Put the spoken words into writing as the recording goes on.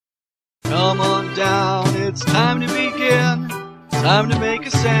Come on down, it's time to begin. It's time to make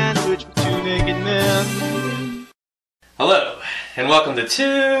a sandwich with two naked men. Hello, and welcome to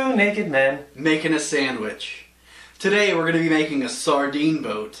Two Naked Men Making a Sandwich. Today we're going to be making a sardine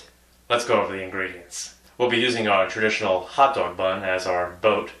boat. Let's go over the ingredients. We'll be using our traditional hot dog bun as our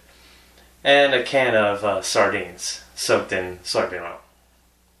boat, and a can of sardines soaked in soybean oil.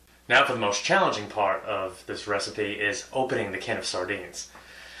 Now for the most challenging part of this recipe is opening the can of sardines.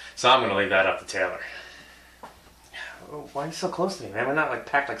 So I'm going to leave that up to Taylor. Why are you so close to me, man? We're not like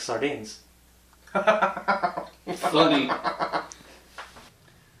packed like sardines. Funny.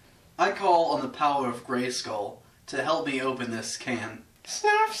 I call on the power of Grayskull to help me open this can.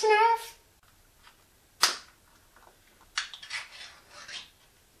 Snuff, snuff.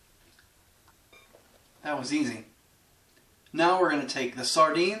 That was easy. Now we're going to take the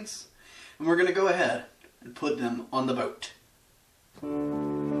sardines and we're going to go ahead and put them on the boat.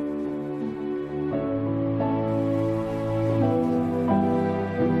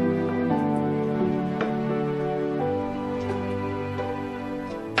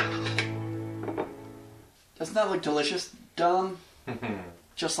 Doesn't that look delicious, Dom?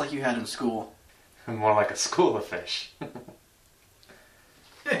 Just like you had in school. More like a school of fish.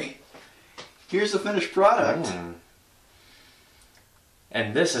 Hey, here's the finished product.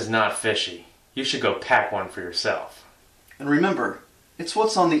 And this is not fishy. You should go pack one for yourself. And remember, it's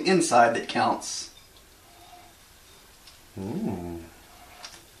what's on the inside that counts.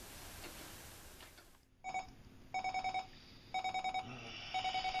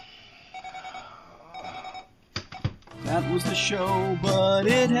 That was the show, but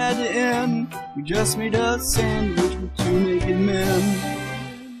it had to end. We just made a sandwich with two naked men.